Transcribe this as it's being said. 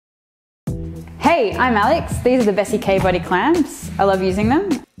Hey, I'm Alex. These are the Bessey K-Body Clamps. I love using them.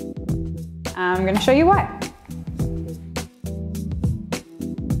 I'm going to show you why.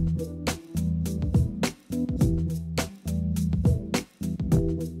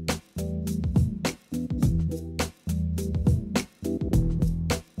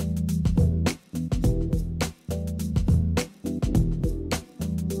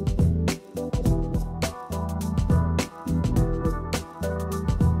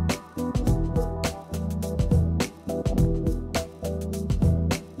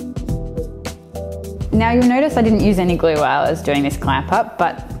 Now you'll notice I didn't use any glue while I was doing this clamp up,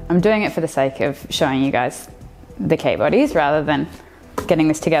 but I'm doing it for the sake of showing you guys the K-bodies rather than getting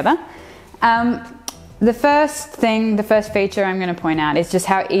this together. The first feature I'm going to point out is just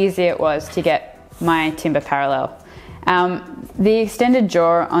how easy it was to get my timber parallel. The extended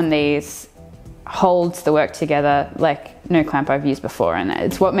jaw on these holds the work together like no clamp I've used before, and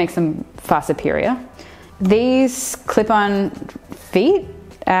it's what makes them far superior. These clip-on feet,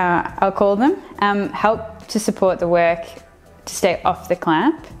 I'll call them, help to support the work to stay off the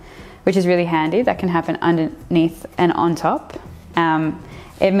clamp, which is really handy. That can happen underneath and on top.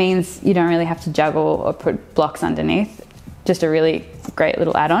 It means you don't really have to juggle or put blocks underneath. Just a really great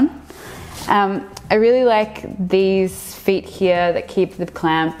little add-on. I really like these feet here that keep the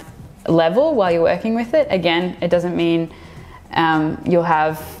clamp level while you're working with it. Again, it doesn't mean you'll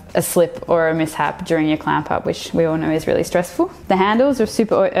have a slip or a mishap during your clamp up, which we all know is really stressful. The handles are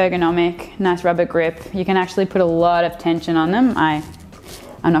super ergonomic, nice rubber grip. You can actually put a lot of tension on them. I'm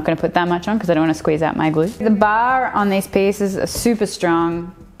not going to put that much on because I don't want to squeeze out my glue. The bar on these pieces are super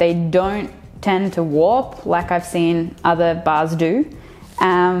strong. They don't tend to warp like I've seen other bars do.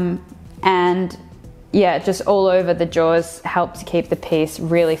 And yeah, just all over the jaws help to keep the piece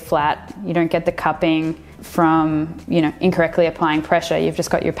really flat. You don't get the cupping from, you know, incorrectly applying pressure. You've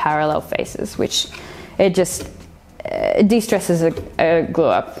just got your parallel faces, which it just de-stresses a glue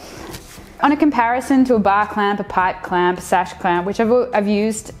up. On a comparison to a bar clamp, a pipe clamp, a sash clamp, which I've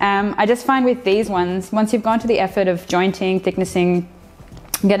used, I just find with these ones, once you've gone to the effort of jointing, thicknessing,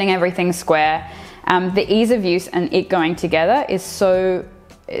 getting everything square, the ease of use and it going together is so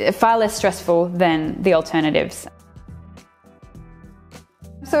far less stressful than the alternatives.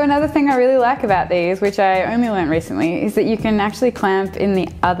 So another thing I really like about these, which I only learned recently, is that you can actually clamp in the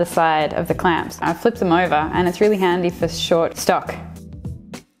other side of the clamps. I flip them over and it's really handy for short stock.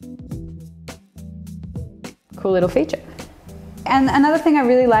 Cool little feature. And another thing I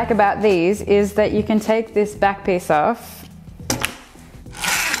really like about these is that you can take this back piece off,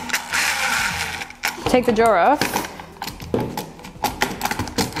 take the jaw off,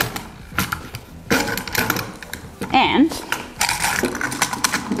 and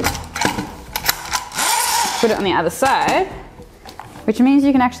put it on the other side, which means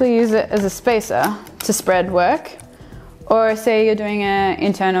you can actually use it as a spacer to spread work, or say you're doing an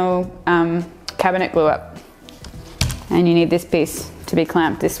internal cabinet glue up and you need this piece to be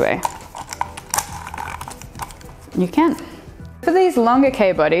clamped this way. You can. For these longer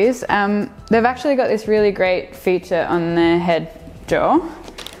K-bodies, they've actually got this really great feature on the head jaw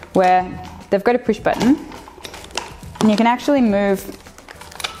where they've got a push button and you can actually move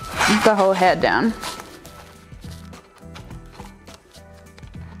the whole head down.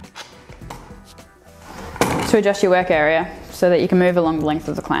 To adjust your work area so that you can move along the length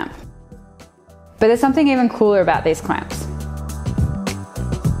of the clamp. But there's something even cooler about these clamps.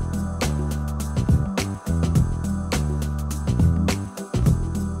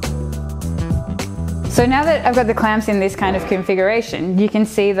 So now that I've got the clamps in this kind of configuration, you can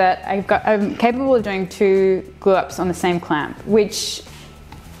see that I'm capable of doing 2 glue ups on the same clamp, which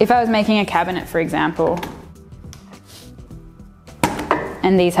if I was making a cabinet, for example,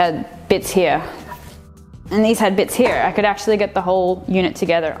 and these had bits here, and these had bits here, I could actually get the whole unit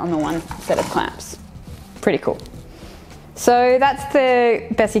together on the one set of clamps. Pretty cool. So that's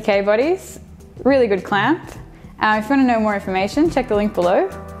the Bessey K-Bodies. Really good clamp. If you want to know more information, check the link below.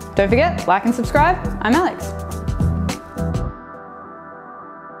 Don't forget, like and subscribe. I'm Alex.